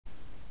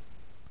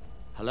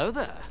Hello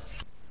there.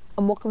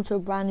 And welcome to a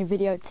brand new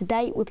video.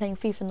 Today we're playing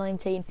FIFA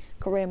 19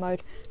 career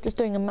mode, just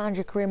doing a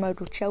manager career mode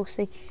with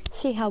Chelsea,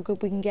 see how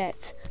good we can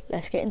get.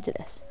 Let's get into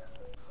this.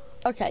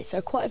 Okay,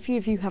 so quite a few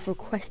of you have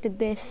requested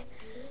this,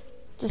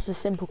 just a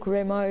simple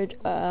career mode.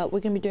 We're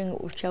going to be doing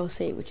it with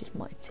Chelsea, which is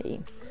my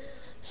team.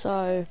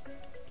 So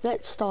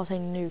let's start a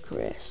new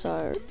career.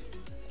 So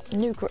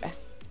new career.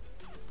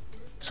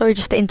 Sorry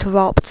just to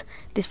interrupt,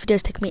 this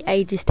video's taken me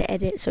ages to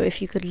edit, so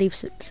if you could leave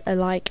a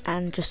like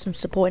and just some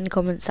support in the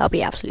comments, that would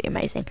be absolutely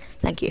amazing.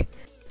 Thank you.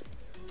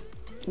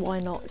 Why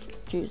not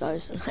choose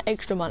those?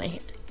 Extra money.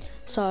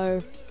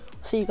 So,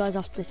 see you guys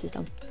after this is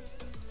done.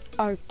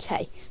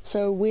 Okay,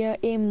 so we are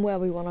in where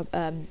we want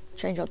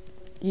to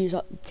use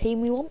our team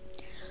we want.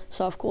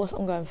 So of course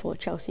I'm going for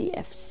Chelsea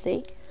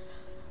FC.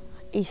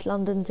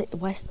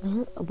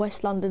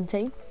 West London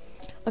team.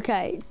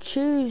 Okay,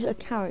 choose a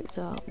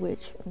character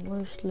which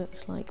most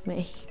looks like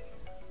me.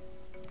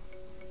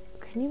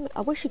 Can you?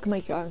 I wish you could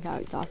make your own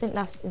character. I think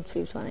that's in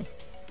 220.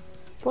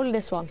 Probably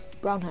this one,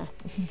 brown hair.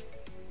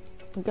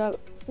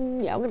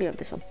 Yeah, I'm gonna go with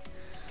this one.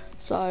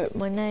 So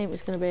my name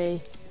is gonna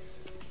be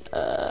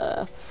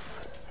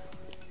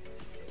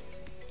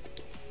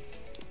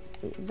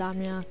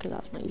Zamia, because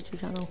that's my YouTube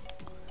channel.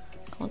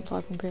 Can't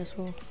type on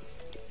PS4.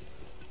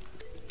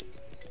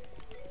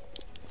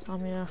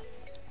 Zamia.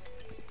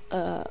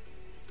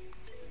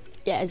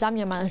 Yeah,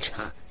 Zamia manager.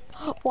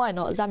 Why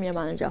not? Zamia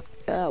manager.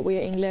 We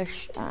are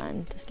English,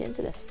 and let's get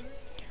into this.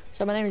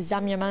 So my name is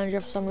Zamia manager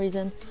for some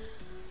reason.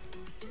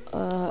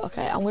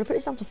 Okay, I'm going to put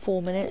this down to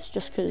 4 minutes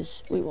just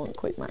because we want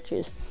quick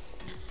matches.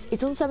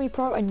 It's on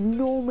semi-pro. I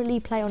normally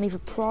play on either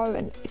pro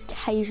and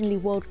occasionally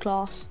world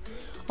class.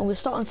 I'm going to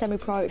start on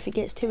semi-pro. If it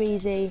gets too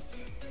easy,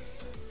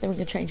 then we're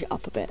going to change it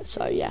up a bit.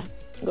 So yeah,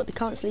 I've got the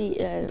currency,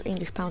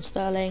 English pound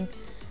sterling.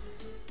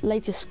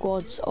 Latest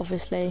squads,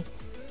 obviously.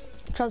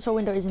 Transfer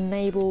window is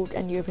enabled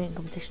and European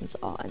competitions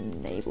are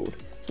enabled.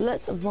 So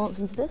let's advance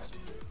into this.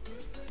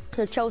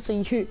 So Chelsea,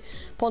 you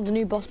upon the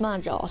new boss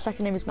manager, our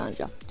second name is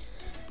manager.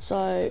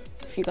 So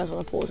if you guys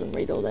want to pause and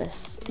read all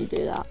this, you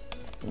do that.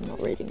 I'm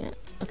not reading it.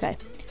 Okay,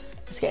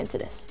 let's get into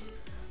this.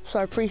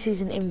 So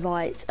pre-season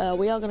invite.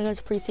 We are going to go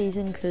to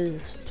pre-season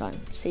because I'm trying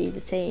to see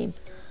the team.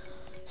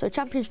 So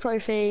Champions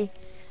Trophy,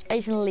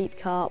 Asian Elite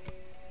Cup,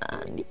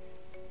 and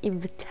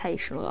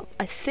Invitational Cup.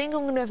 I think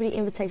I'm going to go for the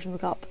Invitational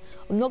Cup.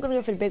 I'm not going to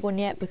go for the big one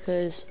yet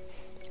because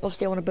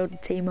obviously I want to build the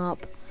team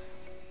up.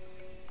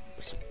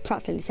 It's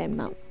practically the same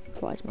amount of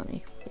prize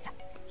money. Yeah,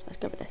 so let's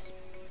go with this.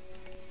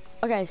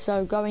 Okay,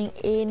 so going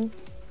in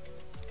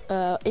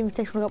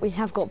Invitational Cup, we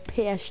have got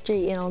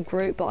PSG in our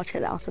group, but I'll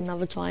check that out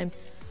another time.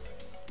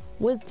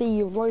 With the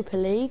Europa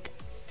League,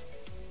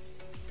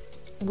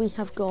 we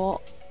have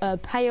got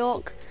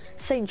Payok,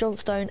 St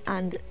Johnstone,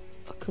 and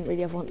I couldn't read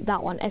the other one.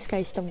 That one,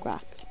 SK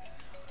Stumgrass.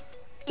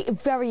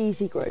 Very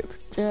easy group.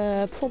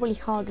 Probably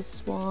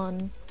hardest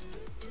one.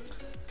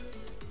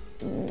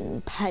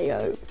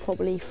 Payo,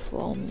 probably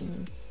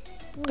from.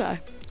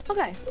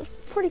 Okay,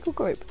 pretty cool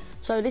group.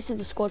 So this is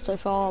the squad so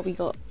far. We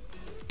got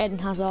Eden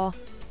Hazard,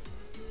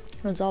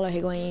 Gonzalo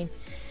Higuain,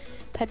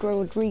 Pedro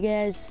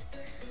Rodriguez,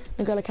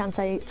 N'Golo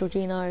Kante,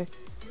 Jorginho,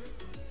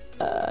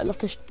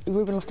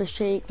 Ruben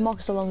Loftus-Cheek,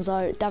 Marcus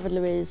Alonso, David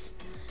Luiz,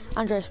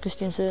 Andreas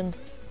Christensen,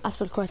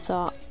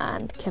 Aspilicueta,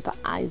 and Kepa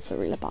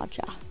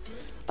Arrizabalaga.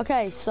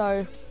 Okay,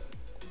 so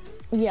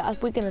yeah,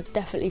 we're gonna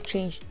definitely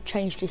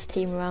change this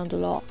team around a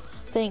lot.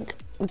 I think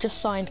we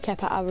just signed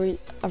Kepa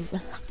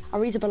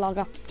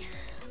Arrizabalaga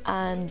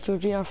and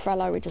Jorginho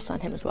Frello. We just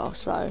signed him as well,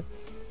 so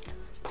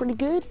pretty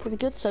good.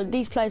 So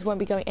these players won't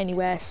be going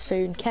anywhere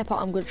soon. Kepa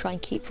I'm gonna try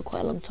and keep for quite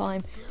a long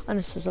time. I know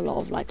this is a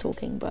lot of like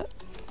talking, but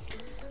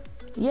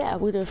yeah,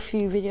 we'll do a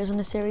few videos on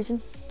this series,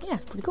 and yeah,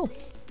 it's pretty cool.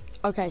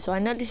 Okay, so I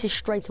know this is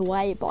straight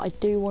away, but I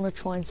do want to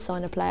try and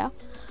sign a player.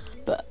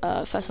 But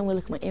first I'm going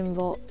to look at my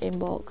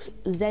inbox.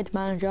 Z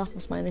manager,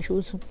 that's my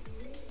initials.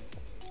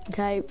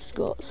 Okay, it's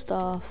got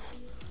stuff.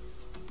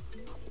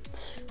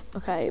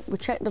 Okay, we'll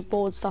check the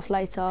board stuff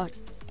later.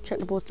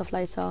 Cool.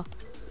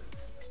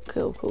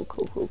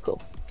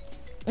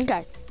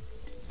 Okay,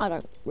 I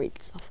don't read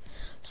stuff.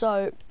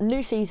 So,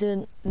 new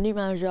season, new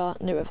manager,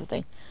 new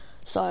everything.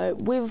 So,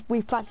 we've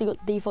practically got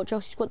the default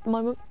Chelsea squad at the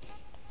moment.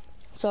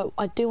 So,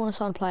 I do want to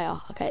sign a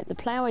player. Okay, the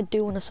player I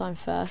do want to sign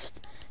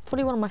first,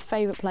 probably one of my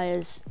favourite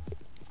players.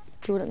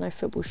 People that know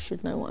football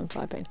should know what I'm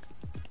typing.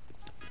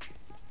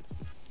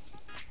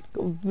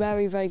 Got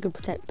very good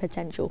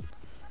potential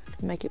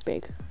to make it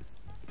big.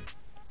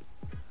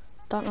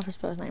 Don't know if I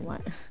spelled his name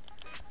right.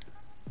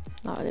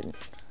 No, I didn't.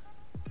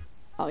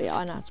 Oh yeah,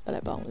 I know how to spell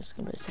it, but I'm just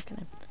going to put his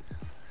second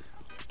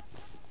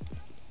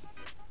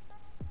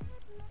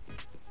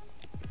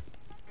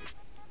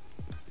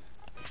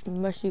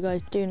name. Most of you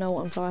guys do know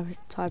what I'm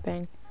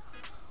typing.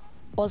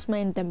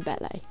 Ousmane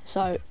Dembele.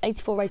 So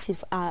 84 rated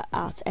at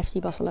FC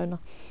Barcelona.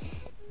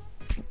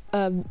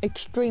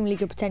 Extremely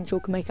good potential,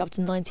 can make up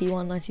to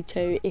 91,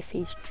 92 if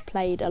he's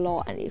played a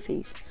lot and if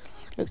he's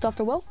looked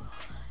after well.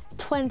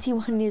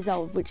 21 years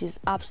old, which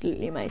is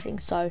absolutely amazing.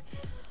 So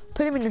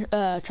put him in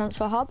the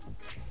transfer hub,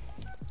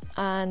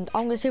 and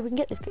I'm going to see if we can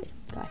get this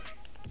guy.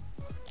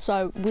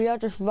 So we are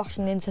just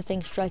rushing into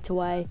things straight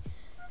away.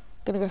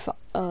 Gonna go for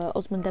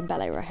Ousmane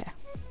Dembele right here.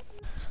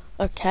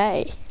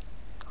 Okay,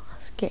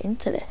 let's get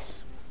into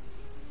this.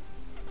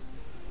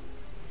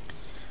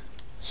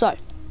 So,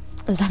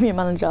 Zambia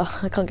manager,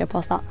 I can't get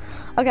past that.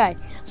 Okay,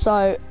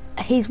 so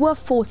he's worth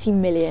 40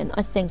 million.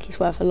 I think he's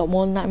worth a lot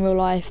more than that in real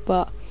life,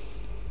 but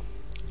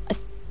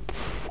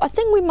I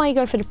think we may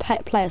go for the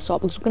player swap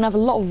because we're gonna have a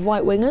lot of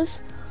right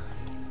wingers.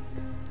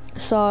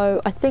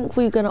 So I think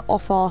we're gonna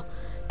offer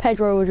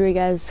Pedro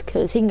Rodriguez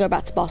because he can go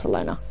back to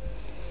Barcelona.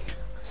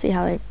 See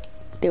how they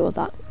deal with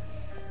that.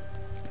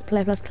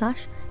 Play plus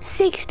clash.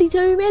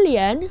 62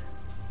 million?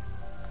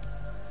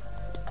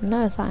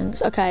 No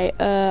thanks. Okay,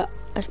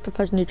 let's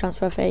propose a new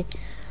transfer fee.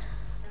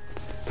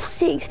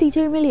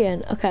 62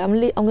 million. Okay, I'm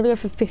gonna go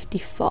for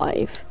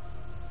 55.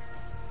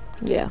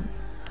 Yeah.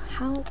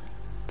 How?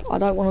 I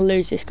don't want to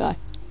lose this guy.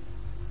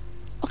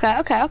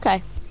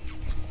 Okay.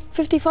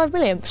 55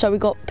 million. So we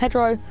got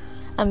Pedro,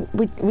 and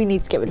we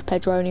need to get rid of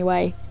Pedro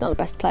anyway. He's not the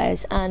best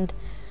players, and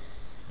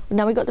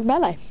now we got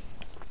Dembele.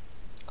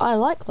 I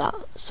like that.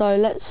 So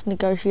let's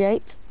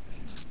negotiate.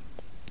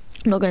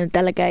 I'm not going to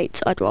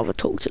delegate. I'd rather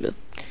talk to the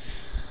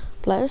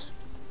players.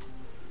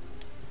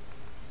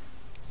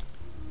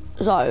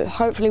 So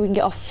hopefully we can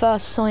get our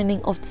first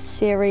signing of the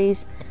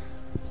series.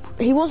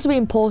 He wants to be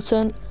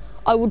important.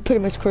 I would put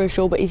him as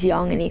crucial, but he's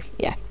young and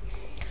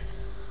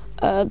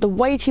the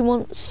wage he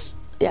wants,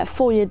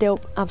 4-year deal,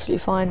 absolutely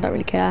fine, don't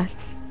really care.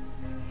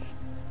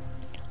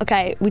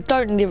 Okay, we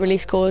don't need the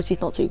release clause,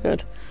 he's not too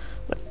good.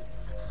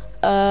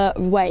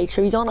 Wage,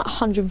 so he's on at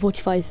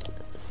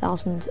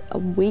 145,000 a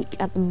week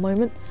at the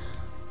moment.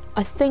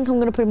 I think I'm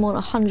gonna put him on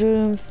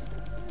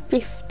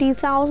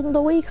 150,000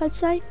 a week, I'd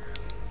say.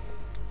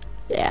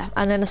 Yeah,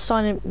 and then a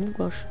signing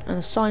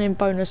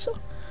bonus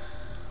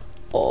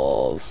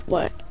of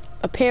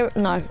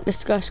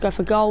let's go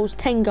for goals,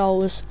 10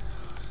 goals.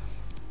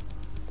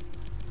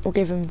 We'll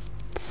give him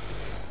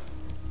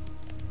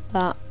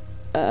that,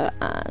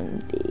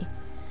 and the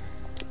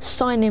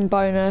sign-in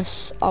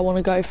bonus I want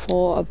to go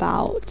for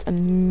about $1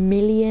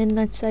 million,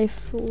 I'd say.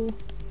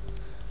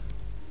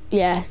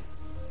 Yeah,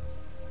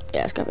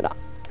 let's go for that.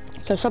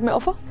 So submit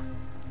offer.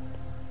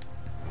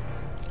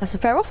 That's a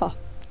fair offer.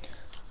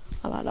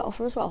 I like that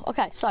offer as well.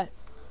 Okay, so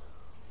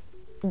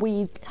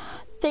we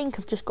think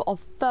I've just got our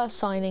first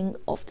signing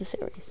of the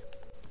series.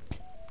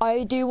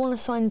 I do want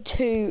to sign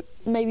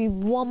maybe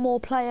one more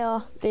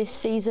player this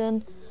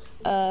season.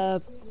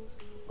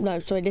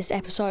 This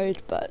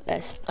episode, but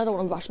I don't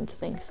want to rush into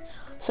things.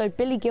 So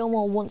Billy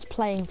Gilmore wants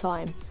playing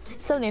time.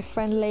 It's only a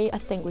friendly. I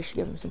think we should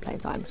give him some playing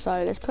time. So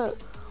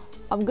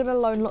I'm going to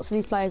loan lots of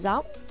these players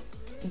out,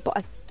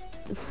 but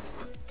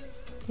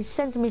he's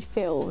centre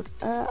midfield.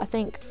 I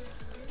think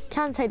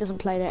Kante doesn't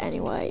play there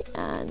anyway,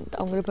 and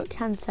I'm going to put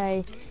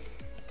Kante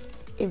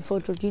in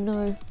for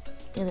Jorginho.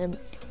 And then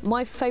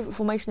my favourite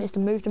formation is to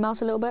move the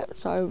mouse a little bit,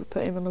 so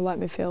put him on the right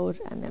midfield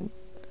and then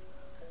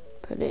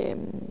put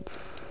him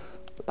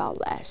about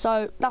there.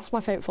 So that's my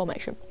favourite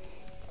formation.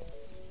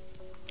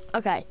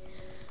 Okay,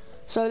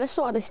 so let's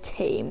sort out this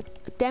team.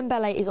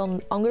 Dembele is on.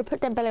 I'm going to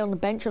put Dembele on the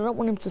bench. I don't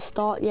want him to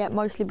start yet,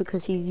 mostly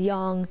because he's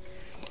young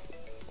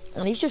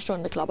and he's just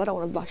joined the club. I don't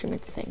want to rush him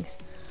into things.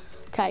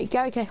 Okay,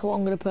 Gary Cahill,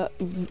 I'm going to put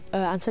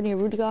Antonio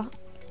Rudiger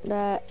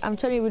there.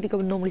 Antonio Rudiger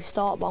would normally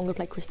start, but I'm going to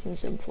play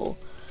Christensen because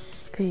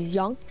he's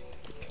young.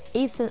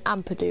 Ethan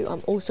Ampadu,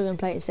 I'm also going to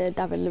play instead of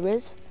David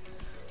Luiz.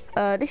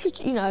 This is,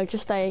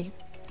 just a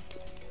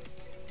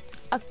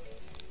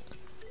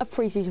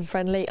pre-season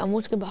friendly. I'm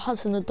also going to put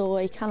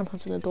Hudson-Odoi, Callum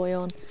Hudson-Odoi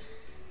on,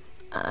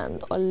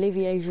 and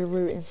Olivier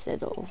Giroud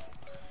instead of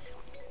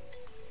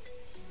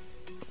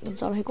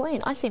Gonzalo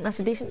Higuain. I think that's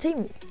a decent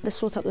team. Let's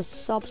sort out the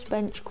subs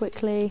bench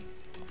quickly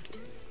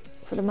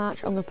for the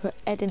match. I'm going to put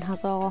Eden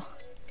Hazard,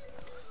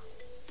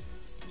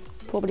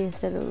 probably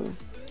instead of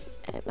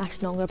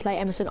actually, no, I'm going to play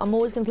Emerson. I'm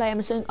always going to play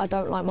Emerson. I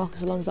don't like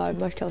Marcus Alonso.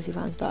 Most Chelsea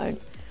fans don't.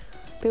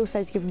 People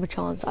say to give him a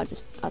chance. I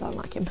don't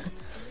like him.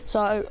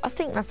 So I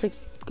think that's a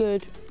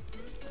good.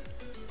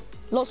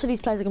 Lots of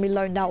these players are going to be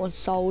loaned out and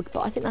sold,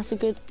 but I think that's a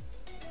good.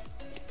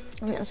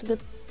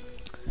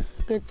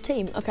 Good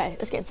team. Okay,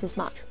 let's get into this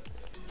match.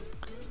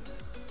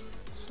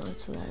 Side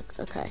to legs.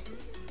 Okay.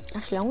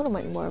 Actually, I'm going to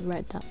make more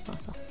red. That's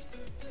nicer.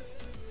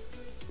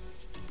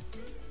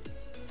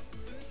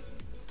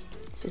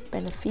 This is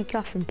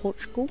Benfica from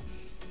Portugal.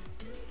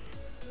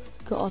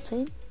 Got our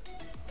team.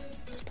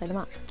 Let's play the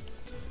match.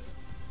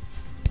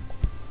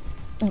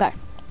 Okay.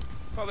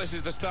 Well, this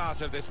is the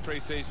start of this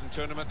pre-season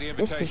tournament. The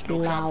this is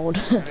Invitational loud.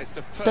 Cup,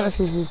 Don't know if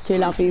this is too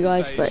loud for you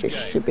guys, but it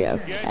should be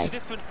okay.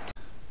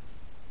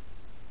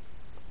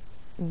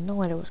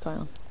 No idea what's going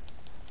on.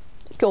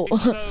 Cool.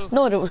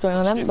 No idea what's going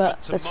on then,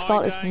 but let's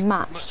start this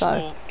match.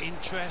 So,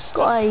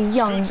 got a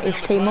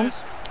young-ish team on.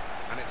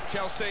 And it's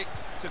Chelsea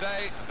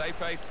today, and they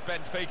face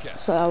Benfica.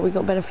 So we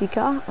got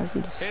Benfica, as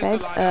you just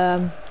said.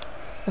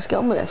 Let's get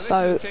on with this.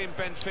 So,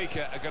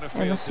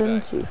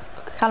 Emerson to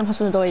Callum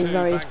Hudson-Odoi is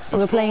very.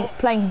 I'm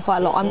playing him quite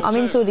a lot. I'm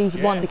into these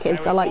wonder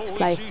kids. I like to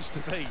play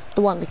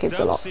the wonder kids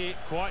a lot. I'm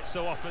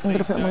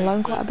gonna put him on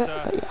loan quite a bit,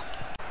 but yeah.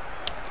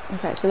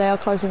 Okay, so they are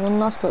closing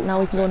on us, but now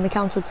we can go on the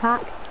counter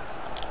attack.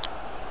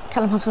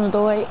 Callum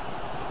Hudson-Odoi.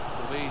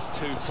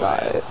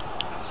 So,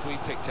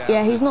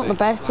 yeah, he's not the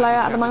best player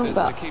at the moment,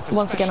 but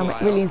once again,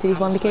 I'm really into these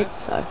wonder kids,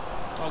 so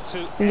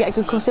we can get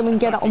a good cross in, we can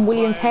get it on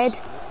Willian's head,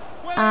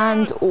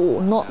 and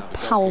not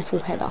powerful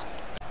header.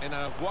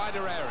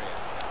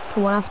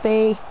 Come on,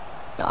 Aspie.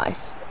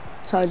 Nice.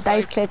 So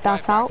Dave cleared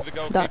that out.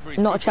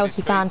 Not a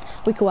Chelsea fan,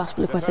 we call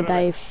Aspie Liquetta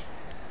Dave,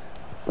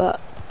 but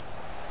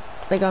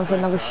they're going for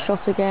another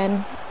shot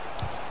again.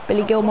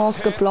 Billy Gilmore,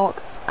 good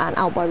block, and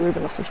out by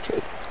Ruben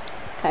Loftus-Cheek.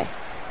 Okay.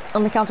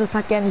 On the counter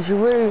attack again,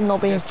 Giroud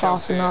not being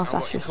fast enough.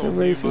 That's just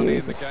Giroud for you,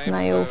 he's a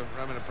snail.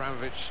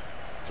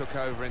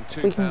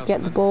 We can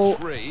get the ball.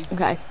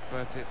 Okay.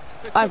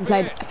 I haven't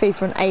played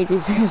FIFA in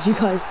ages, as you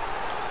guys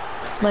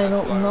may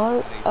not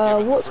know.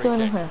 What's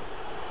going on here?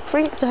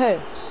 Free kick to who?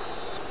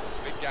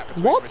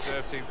 What?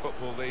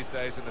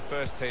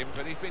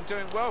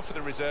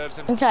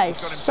 Okay,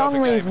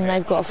 some reason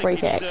they've got a free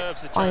kick.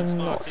 I'm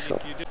not sure.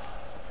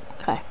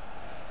 Okay.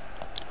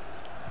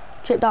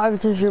 Chip that over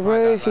to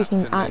Giroud, if he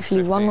can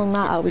actually run on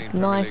that, that would be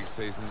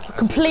nice.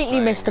 Completely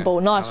missed the ball.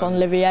 Nice one,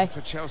 Olivier.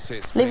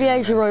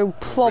 Olivier Giroud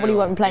probably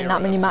won't be playing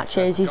that many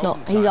matches. He's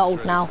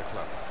old now.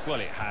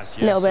 A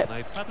little bit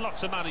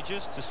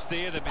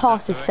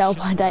past his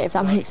sell-by date, if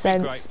that makes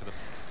sense.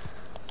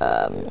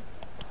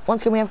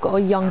 Once again, we have got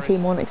a young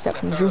team on, except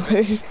from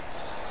Giroud.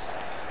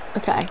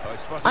 Okay,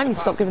 I need to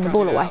stop giving the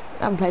ball away.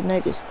 I haven't played in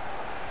ages.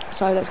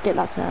 So let's get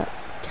that to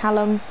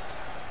Callum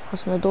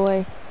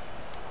Hudson-Odoi.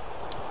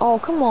 Oh,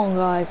 come on,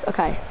 guys.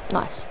 Okay,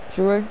 nice.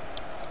 Giroud.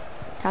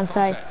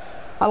 Kante.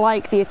 I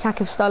like the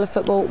attacking style of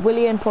football.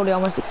 Willian, probably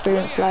our most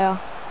experienced player.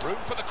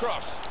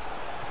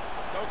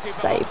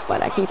 Saved by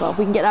that keeper. If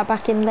we can get that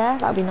back in there,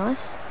 that'd be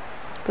nice.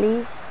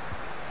 Please.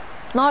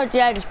 No,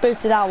 yeah, just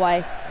booted that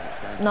way.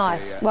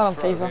 Nice. Well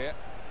done, FIFA.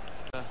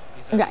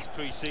 Okay.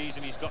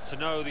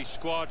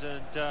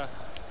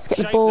 Let's get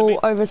the ball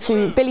over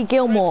to Billy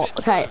Gilmore.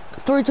 Okay,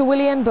 through to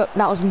Willian, but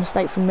that was a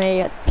mistake from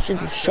me. I should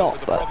have shot,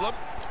 but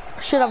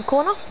should have a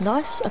corner.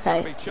 Nice.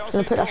 Okay, just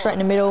gonna put that straight in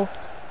the middle.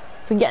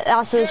 If we can get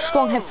that's a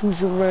strong head from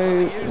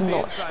Giroud.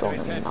 Not strong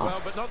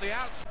enough.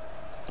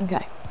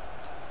 Okay.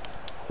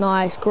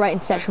 Nice, great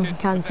interception from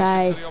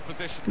Kante.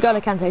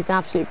 N'Golo Kante is an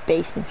absolute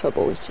beast in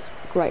football. He's just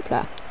a great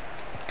player.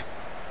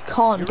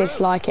 Can't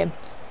dislike him.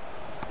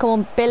 Come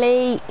on,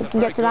 Billy. You can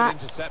get to that.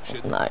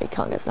 No, you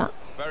can't get to that.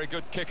 Very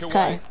good kick away.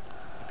 Okay.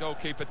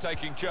 Goalkeeper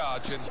taking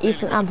charge.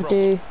 Ethan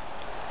Ampadu.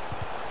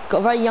 Got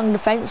a very young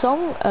defence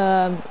on.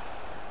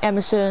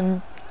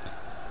 Emerson,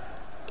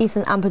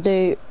 Ethan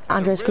Ampadu,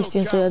 Andres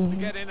Christensen.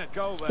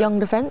 Young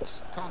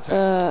defence.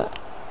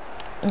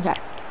 Okay.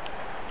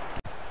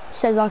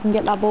 Says I can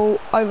get that ball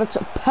over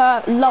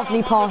to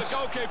lovely pass.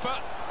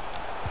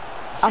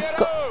 I've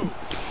got.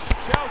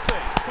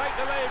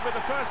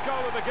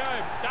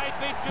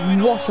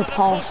 What a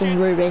pass from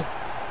Ruby.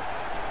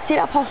 See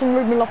that pass from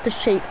Ruben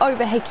Loftus-Cheek,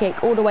 overhead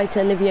kick all the way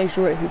to Olivier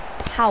Giroud, who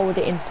powered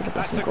it into the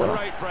bottom corner.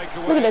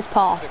 Look at this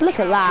pass, look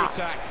at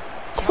that.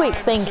 Quick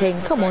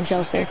thinking, come on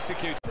Chelsea.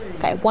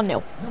 Okay,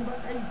 1-0.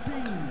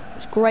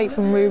 It's great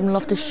from Ruben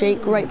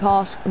Loftus-Cheek, great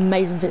pass,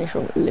 amazing finish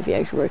from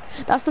Olivier Giroud.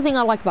 That's the thing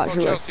I like about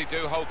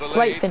Giroud.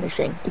 Great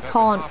finishing. You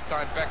can't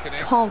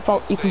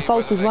fault. You can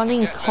fault his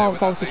running, you can't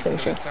fault his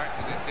finishing.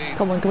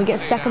 Come on, can we get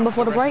a second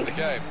before the break?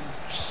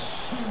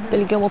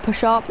 Billy Gilmore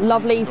push up,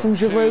 lovely from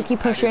Giroud, keep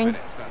pushing.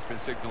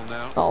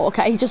 Oh,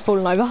 okay, he's just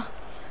fallen over,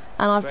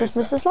 and I've just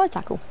missed a slide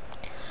tackle.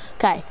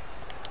 Okay,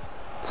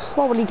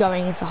 probably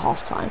going into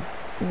half time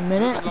in a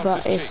minute,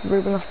 but if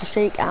Ruben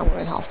Loftus-Cheek, and we're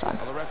in half time.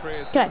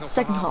 Okay,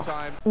 second half.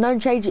 No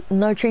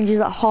changes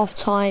at half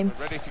time.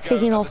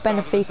 Kicking off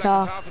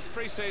Benfica.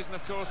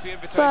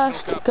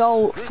 First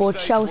goal for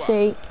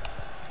Chelsea.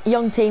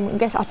 Young team.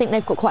 I think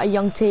they've got quite a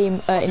young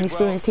team,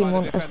 inexperienced team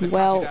on as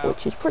well,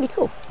 which is pretty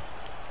cool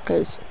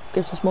because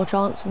gives us more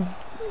chance and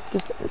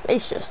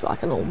it's just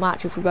like a normal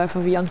match if we both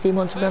have a young team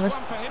on, to be honest.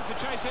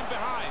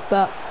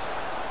 But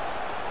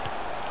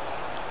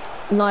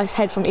nice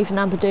head from Ethan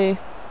Ampadu,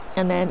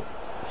 and then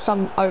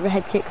some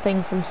overhead kick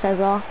thing from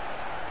Cesar.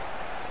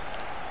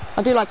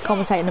 I do like to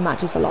commentate in the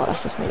matches a lot,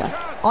 that's just me though.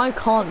 I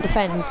can't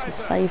defend to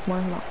save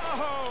my life.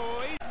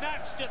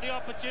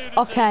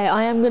 Okay,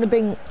 I am going to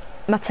bring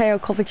Mateo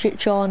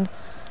Kovacic on,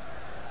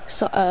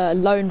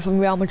 loan from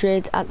Real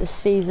Madrid at this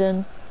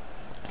season.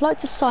 I'd like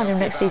to sign him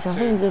next season. I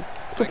think he's a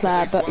good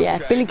player, but yeah,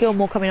 Billy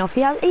Gilmore coming off.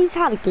 He's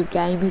had a good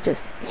game. He's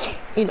just,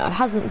 you know,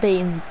 hasn't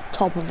been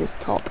top of his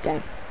top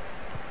game.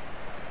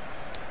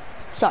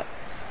 So,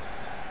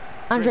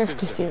 Andres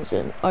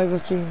Christensen over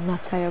to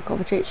Mateo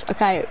Kovacic.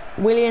 Okay,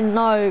 Willian,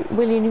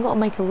 you've got to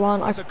make a run.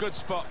 That's a good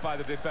spot by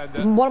the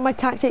defender. One of my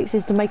tactics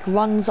is to make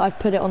runs. I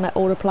put it on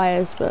all the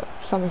players, but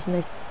for some reason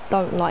they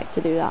don't like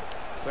to do that.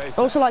 I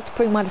also like to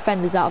bring my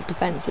defenders out of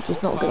defence, which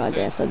is not a good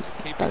idea, so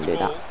don't do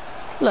that.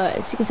 Look,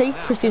 as you can see,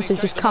 Christensen's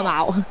just come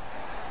out.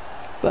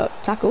 But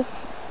tackle.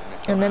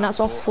 And then that's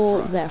off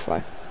for their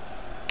throw.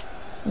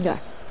 Okay.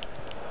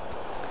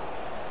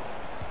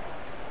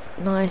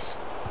 Nice.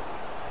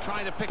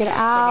 Get it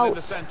out.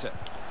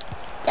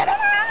 Get it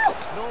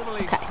out!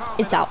 Normally Okay,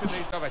 it's out.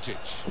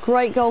 Kovacic.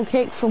 Great goal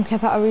kick from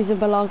Kepa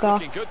Arrizabalaga.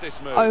 Looking good,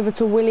 this move. Over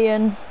to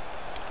Willian.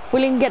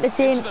 Willian, get this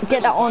in.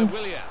 Get that on.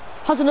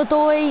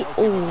 Hudson-Odoi.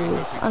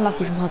 Oh,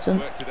 unlucky from Hudson.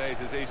 Work today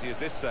is as easy as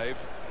this save.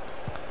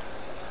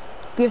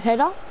 Good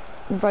header.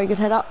 Very good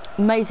header.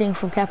 Amazing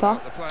from Kepa.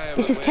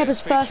 This is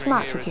Kepa's first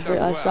match, which is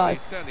really so.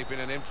 He's certainly been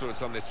an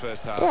influence on this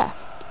first half. Yeah,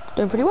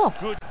 doing pretty well.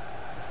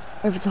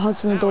 Over to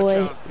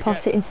Hudson-Odoi.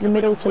 Pass it into the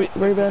middle to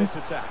Ruben.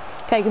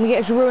 Okay, can we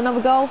get Giroud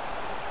another goal?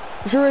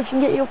 Giroud, if you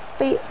can get your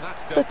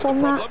foot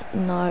on that.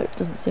 No, it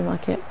doesn't seem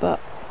like it, but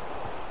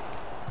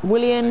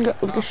Willian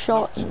with the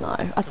shot. No,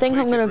 I think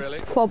I'm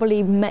gonna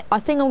probably. I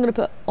think I'm gonna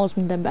put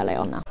Ousmane Dembele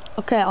on now.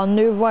 Okay, our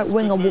new right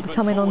winger will be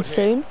coming on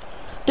soon.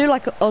 Do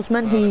like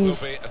Ousmane,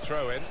 he's.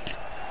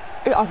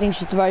 I think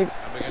she's a very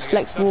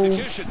flexible,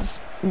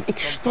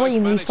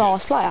 extremely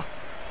fast player.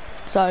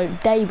 So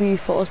debut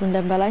for Ousmane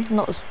Dembele,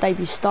 not a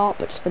debut start,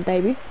 but just a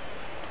debut.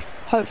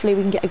 Hopefully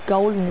we can get a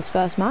goal in his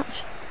first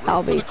match.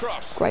 That'll be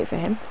great for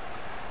him.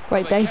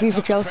 Great debut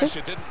for Chelsea.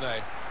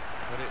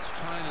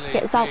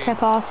 Gets out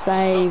Kepa,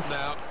 save.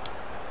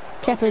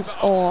 Kepa's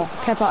or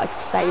Kepa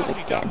save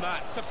again.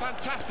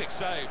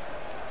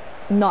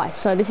 Nice.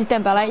 So this is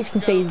Dembele. As you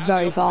can see, he's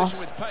very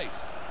fast.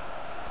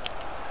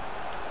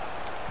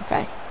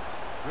 Okay.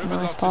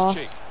 Nice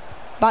pass.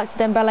 Back to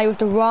Dembele with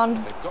the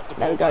run.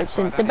 There we go.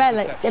 So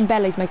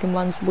Dembele's making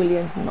runs,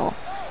 Williams not.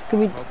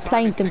 Could be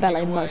playing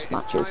Dembele in most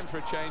matches.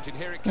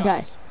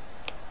 Okay.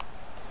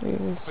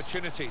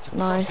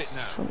 Nice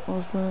from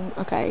Ousmane.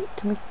 Okay,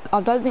 can we? I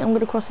don't think I'm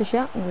going to cross this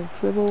yet. I'm going to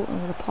dribble. I'm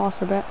going to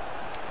pass a bit.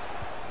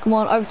 Come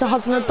on, over to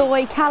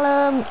Hudson-Odoi.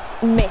 Callum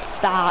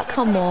missed that.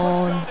 Come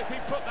on.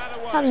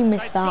 How do you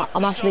miss that?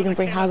 I'm actually going to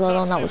bring Hazard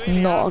on. That was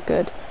not a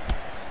good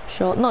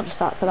shot. Not just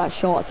that for that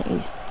shot. I think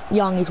he's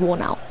young. He's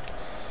worn out.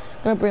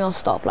 Going to bring our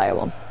star player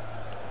on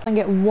and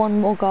get one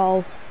more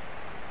goal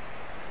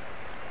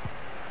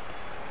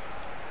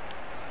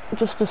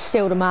just to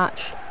seal the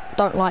match.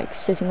 Don't like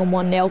sitting on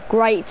 1-0.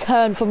 Great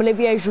turn from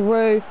Olivier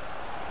Giroud.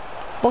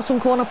 Bottom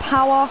corner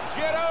power.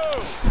 Giroud!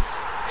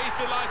 He's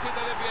delighted,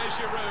 Olivier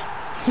Giroud.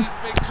 He's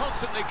been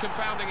constantly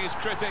confounding his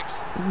critics.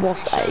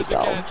 What a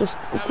goal. Again. Just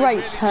a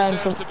great turn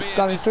from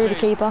going through the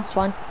keeper. It's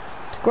fine.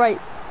 Great.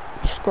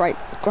 Just great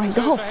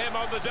goal.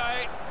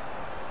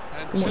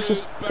 And watch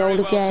this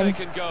goal again.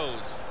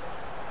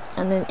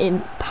 And then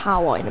in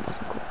power in the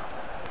bottom corner.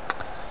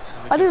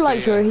 I do like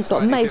Giroud, he's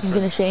got amazing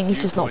finishing, he's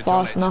just not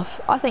fast enough.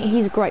 I think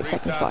he's a great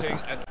second striker.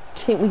 Do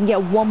you think we can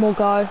get one more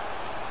go?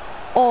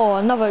 Oh,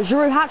 another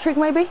Giroud hat-trick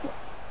maybe?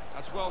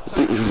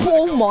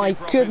 Oh my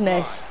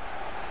goodness.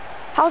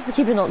 How's the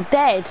keeper not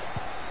dead?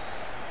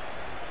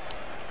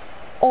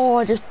 Oh,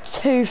 I just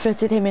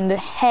two-footed him in the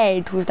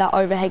head with that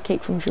overhead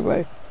kick from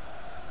Giroud.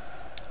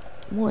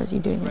 What is he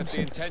doing?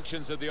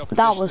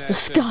 That was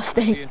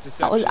disgusting.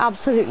 That was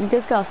absolutely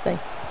disgusting.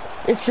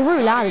 If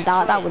Giroud landed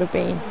that, that would have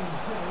been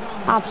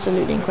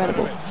absolutely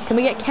incredible. Can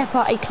we get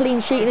Kepa a clean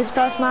sheet in his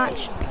first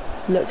match?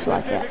 Looks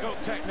like it.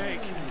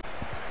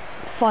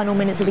 Final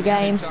minutes of the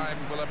game.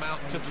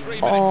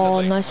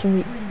 Oh, nice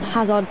from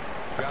Hazard.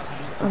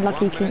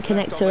 Unlucky he couldn't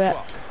connect to it.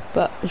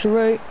 But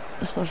Giroud,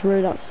 that's not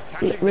Giroud, that's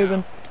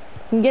Ruben.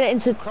 Can get it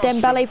into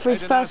Dembele for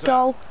his first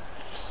goal.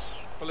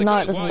 No,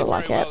 it doesn't look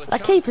like it. The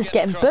keeper's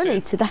getting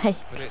bullied today.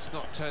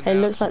 It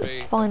looks like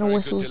the final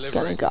whistle's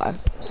gonna go.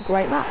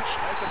 Great match.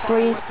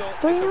 3-0?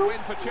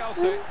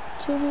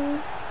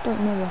 2-0? Don't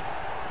remember.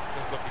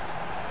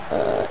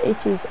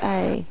 It is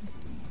a...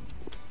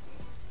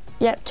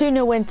 Yep,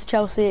 2-0 win to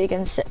Chelsea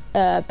against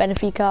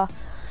Benfica.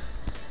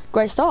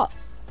 Great start.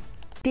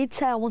 Did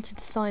say I wanted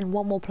to sign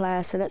one more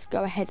player, so let's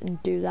go ahead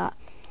and do that.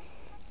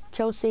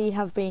 Chelsea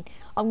have been...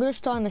 I'm going to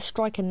start on the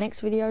striker next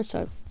video,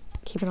 so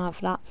keep an eye out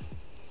for that.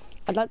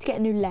 I'd like to get a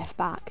new left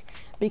back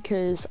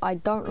because I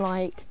don't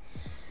like...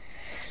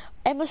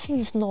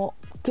 Emerson's not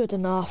good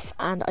enough,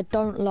 and I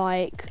don't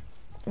like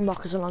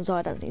Marcus Alonso.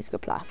 I don't think he's a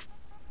good player.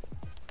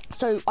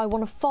 So I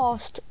want a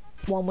fast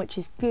one which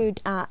is good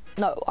at...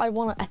 No, I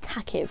want an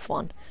attackive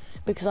one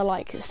because I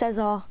like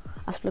Cesar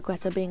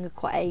Azpilicueta being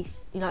quite a,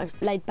 you know,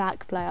 laid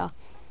back player,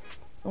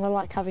 and I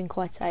like having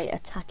quite a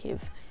attackive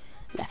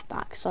left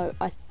back. So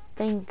I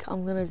think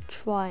I'm going to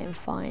try and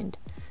find...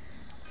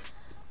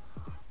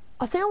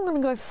 I think I'm going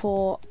to go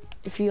for...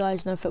 If you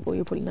guys know football,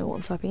 you'll probably know what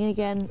I'm typing in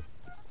again.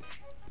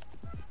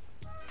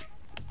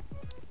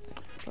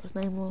 Got his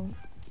name wrong.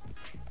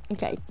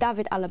 Okay,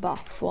 David Alaba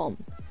from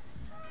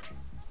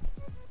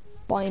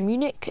Bayern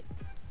Munich.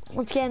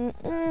 Once again,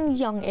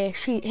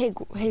 young-ish.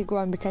 He'd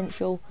grown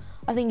potential.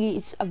 I think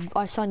he's...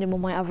 I signed him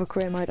on my other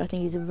career mode. I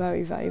think he's a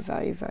very, very,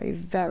 very, very,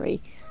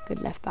 very good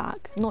left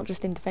back. Not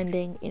just in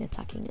defending, in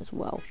attacking as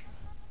well.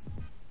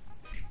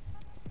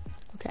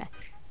 Okay,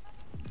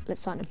 let's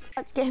sign him.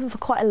 Let's get him for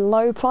quite a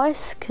low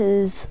price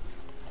because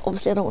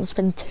obviously I don't want to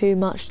spend too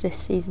much this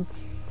season.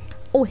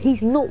 Oh,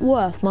 he's not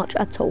worth much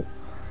at all.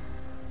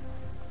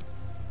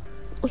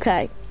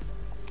 Okay,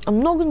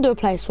 I'm not going to do a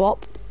player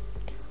swap.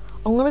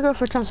 I'm going to go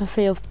for a transfer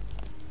fee of...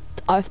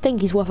 I think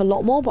he's worth a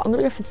lot more, but I'm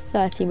going to go for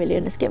 30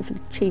 million. Let's get him for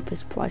the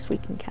cheapest price we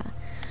can.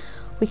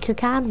 We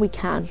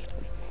can.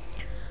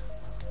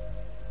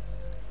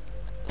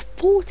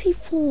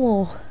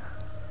 44.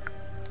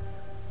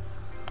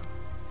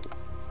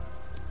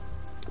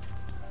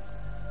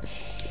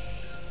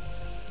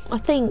 I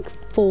think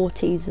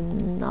 40 is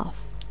enough.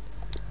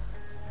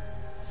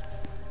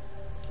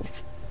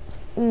 It's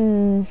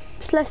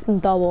less than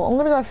double. I'm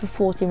gonna go for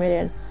 40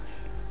 million.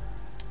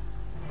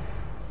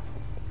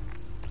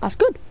 That's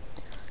good.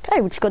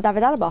 Okay, we just got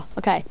David Alaba.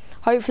 Okay,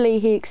 hopefully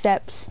he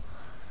accepts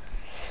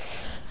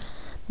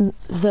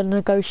the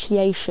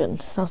negotiation.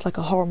 Sounds like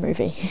a horror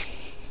movie.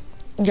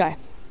 Okay.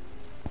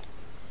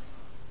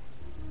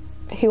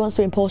 He wants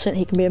to be important,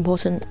 he can be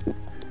important.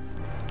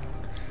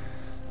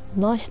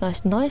 Nice.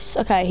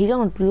 Okay, he's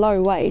on a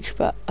low wage,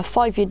 but a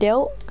 5-year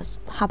deal. I'm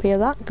happy with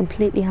that,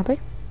 completely happy.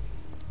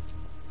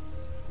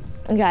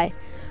 Okay.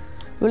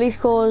 Release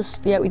clause.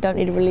 Yeah, we don't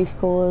need a release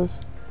clause.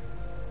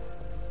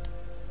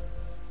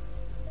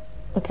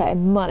 Okay,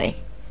 money.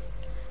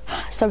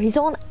 So he's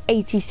on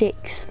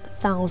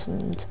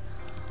 86,000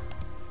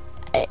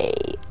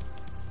 a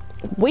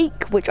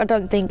week, which I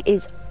don't think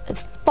is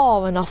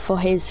far enough for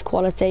his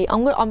quality.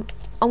 I'm gonna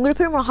put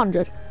him on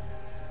 100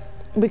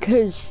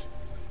 because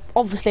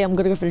obviously I'm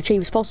gonna go for the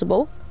cheapest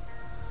possible.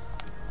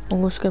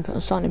 I'm just gonna put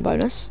a signing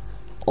bonus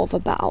of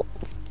about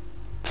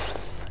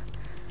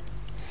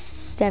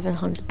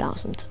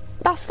 700,000.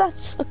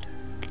 That's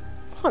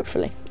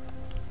hopefully.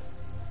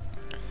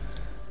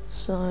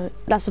 So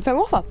that's a fair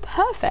offer.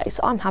 Perfect.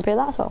 So I'm happy with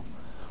that as well.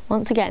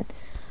 Once again,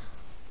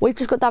 we've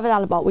just got David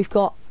Alaba. We've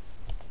got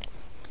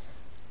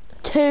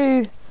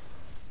 2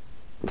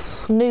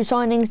 new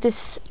signings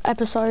this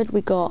episode.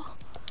 We got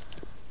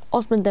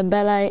Ousmane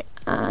Dembele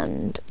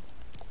and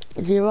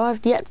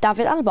arrived. Yep,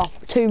 David Alaba.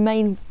 2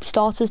 main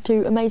starters,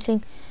 2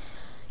 amazing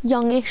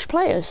youngish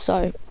players.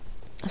 So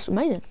that's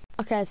amazing.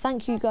 Okay,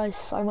 thank you guys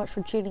so much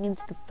for tuning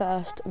into the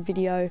first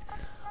video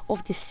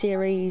of this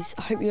series.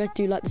 I hope you guys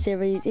do like the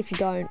series. If you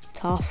don't,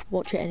 tough,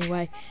 watch it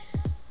anyway.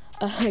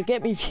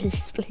 Get me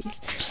views, please.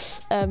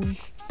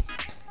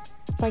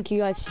 Thank you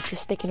guys for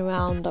sticking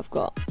around. I've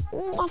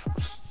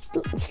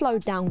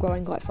slowed down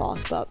growing quite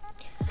fast, but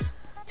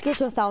to get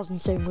to 1,000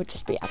 soon would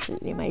just be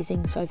absolutely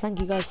amazing. So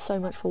thank you guys so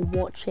much for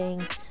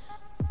watching.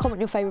 Comment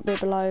your favourite bit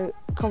below,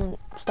 comment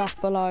stuff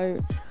below.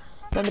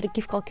 Remember, the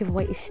gift card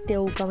giveaway is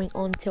still going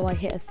on till I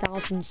hit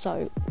 1,000,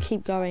 so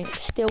keep going.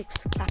 Still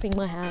clapping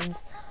my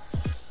hands.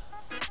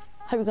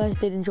 Hope you guys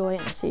did enjoy,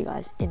 and I'll see you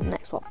guys in the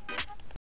next one.